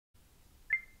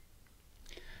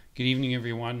Good evening,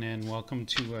 everyone, and welcome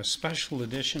to a special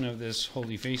edition of this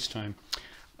Holy Face Time.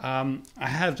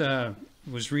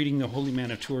 Was reading the Holy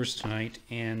Man of Tours tonight,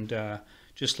 and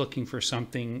just looking for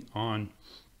something on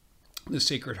the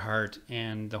Sacred Heart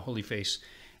and the Holy Face,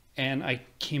 and I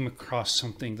came across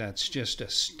something that's just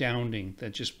astounding,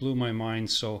 that just blew my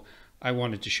mind. So I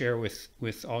wanted to share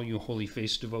with all you Holy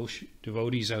Face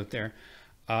devotees out there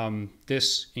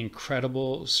this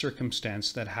incredible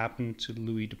circumstance that happened to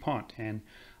Leo Dupont. And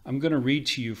I'm going to read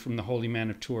to you from the Holy Man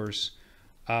of Tours.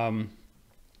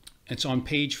 It's on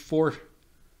page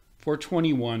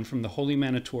 421 from the Holy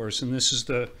Man of Tours, and this is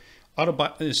the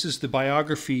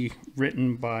biography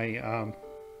written by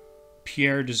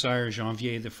Pierre Desire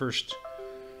Janvier,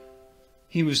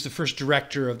 he was the first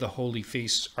director of the Holy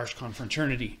Face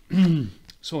Archconfraternity.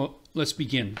 So let's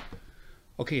begin.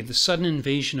 Okay, the sudden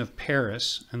invasion of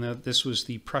Paris, and this was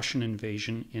the Prussian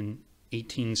invasion in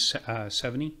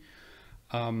 1870,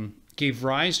 gave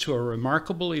rise to a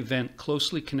remarkable event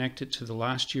closely connected to the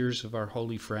last years of our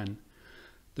holy friend.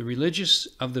 The religious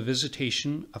of the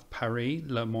Visitation of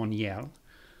Paray-le-Monial,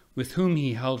 with whom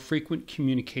he held frequent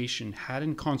communication, had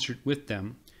in concert with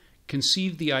them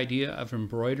conceived the idea of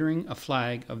embroidering a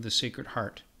flag of the Sacred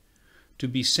Heart, to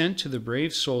be sent to the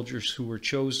brave soldiers who were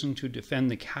chosen to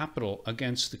defend the capital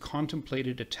against the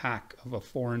contemplated attack of a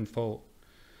foreign foe.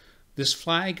 This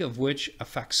flag, of which a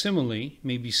facsimile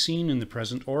may be seen in the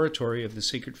present oratory of the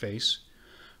Sacred Face,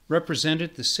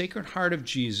 represented the Sacred Heart of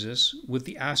Jesus with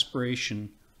the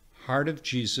aspiration, "Heart of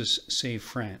Jesus, save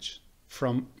France,"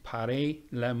 from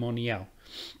Paray-le-Monial.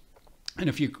 And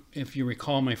if you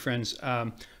recall, my friends,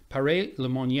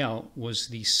 Paray-le-Monial was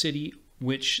the city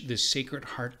which the Sacred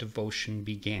Heart devotion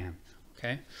began.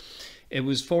 Okay, it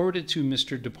was forwarded to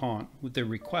Mr. Dupont with the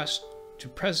request to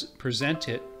present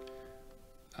it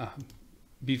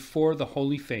before the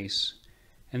Holy Face,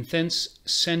 and thence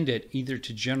send it either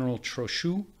to General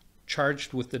Trochu,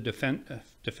 charged with the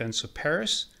defense of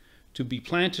Paris, to be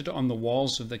planted on the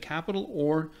walls of the capital,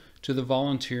 or to the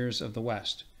volunteers of the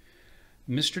West.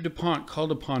 Mr. Dupont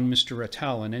called upon Mr.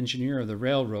 Rattel, an engineer of the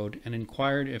railroad, and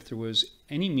inquired if there was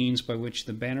any means by which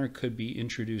the banner could be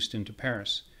introduced into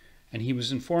Paris, and he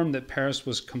was informed that Paris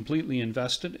was completely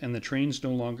invested and the trains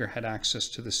no longer had access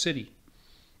to the city.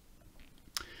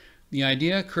 The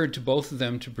idea occurred to both of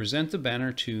them to present the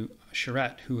banner to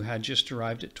Charette, who had just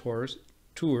arrived at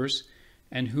Tours,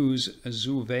 and whose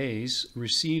Zouvets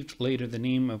received later the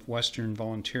name of Western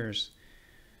Volunteers.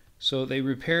 So they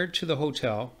repaired to the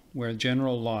hotel where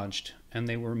General lodged, and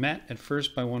they were met at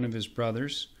first by one of his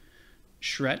brothers.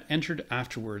 Charette entered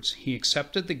afterwards. He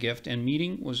accepted the gift, and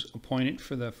meeting was appointed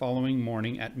for the following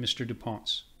morning at Mr.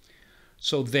 Dupont's.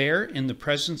 So there, in the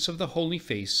presence of the Holy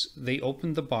Face, they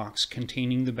opened the box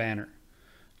containing the banner.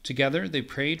 Together they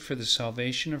prayed for the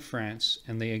salvation of France,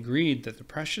 and they agreed that the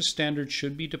precious standard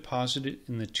should be deposited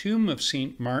in the tomb of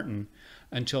Saint Martin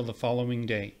until the following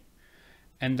day,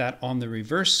 and that on the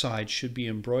reverse side should be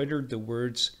embroidered the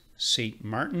words, "Saint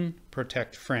Martin,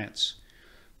 protect France."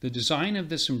 The design of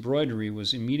this embroidery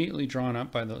was immediately drawn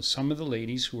up by some of the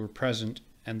ladies who were present,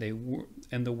 and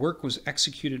the work was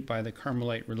executed by the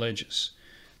Carmelite religious.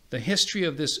 The history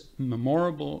of this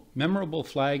memorable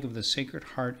flag of the Sacred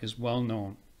Heart is well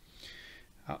known,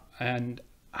 and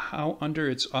how under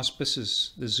its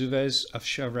auspices the Zouvets of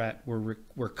Charette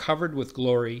were covered with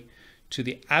glory, to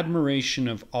the admiration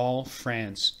of all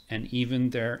France and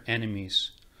even their enemies.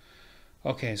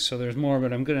 Okay, so there's more,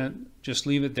 but I'm going to just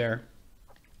leave it there.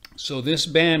 So this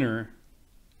banner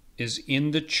is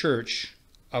in the Church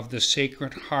of the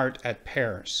Sacred Heart at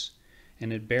Paris,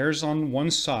 and it bears on one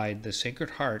side the Sacred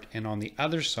Heart and on the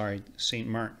other side Saint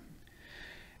Martin.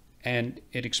 And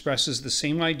it expresses the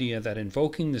same idea that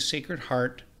invoking the Sacred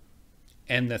Heart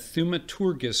and the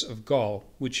Thaumaturgus of Gaul,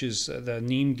 which is the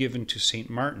name given to Saint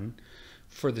Martin,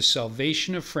 for the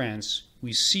salvation of France,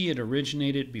 we see it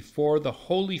originated before the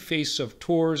Holy Face of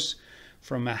Tours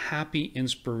from a happy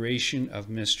inspiration of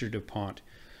Mr. Dupont.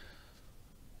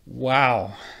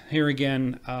 Wow. Here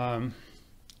again, I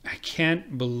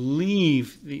can't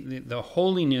believe the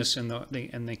holiness and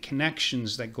the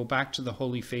connections that go back to the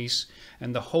Holy Face,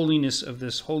 and the holiness of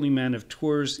this Holy Man of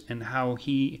Tours, and how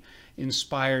he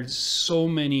inspired so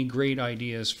many great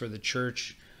ideas for the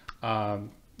church.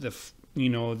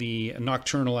 The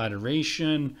nocturnal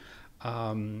adoration,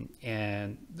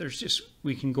 and there's just,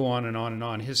 we can go on and on and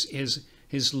on.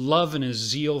 His love and his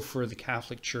zeal for the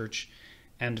Catholic Church,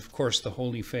 and of course the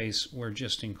Holy Face, were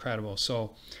just incredible.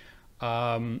 So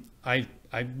I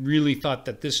really thought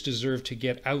that this deserved to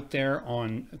get out there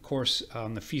on, of course,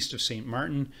 on the Feast of Saint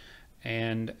Martin,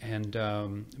 and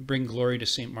bring glory to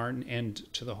St. Martin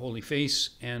and to the Holy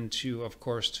Face, and to, of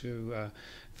course, to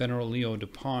Venerable Leo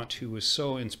Dupont, who was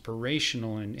so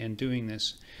inspirational in doing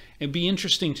this. It'd be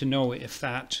interesting to know if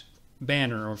that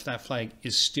banner or if that flag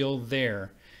is still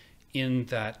there in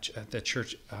that the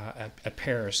church at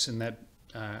Paris, in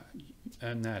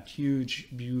that huge,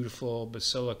 beautiful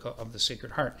Basilica of the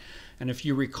Sacred Heart. And if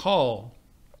you recall,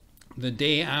 the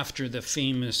day after the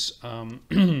famous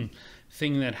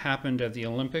thing that happened at the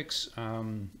Olympics,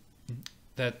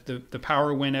 that the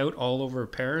power went out all over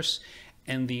Paris,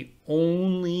 and the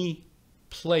only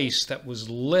place that was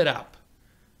lit up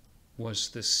was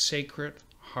the Sacred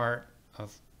Heart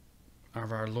of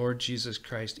our Lord Jesus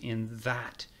Christ in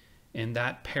that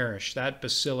parish. That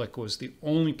basilica was the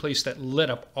only place that lit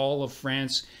up all of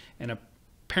France, and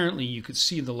apparently you could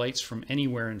see the lights from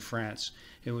anywhere in France.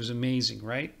 It was amazing,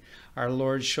 right? Our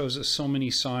Lord shows us so many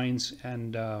signs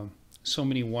and so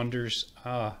many wonders.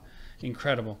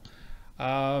 Incredible.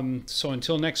 So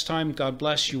until next time, God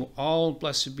bless you all.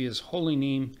 Blessed be his holy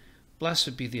name.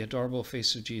 Blessed be the adorable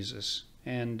face of Jesus.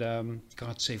 And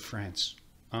God save France.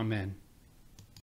 Amen.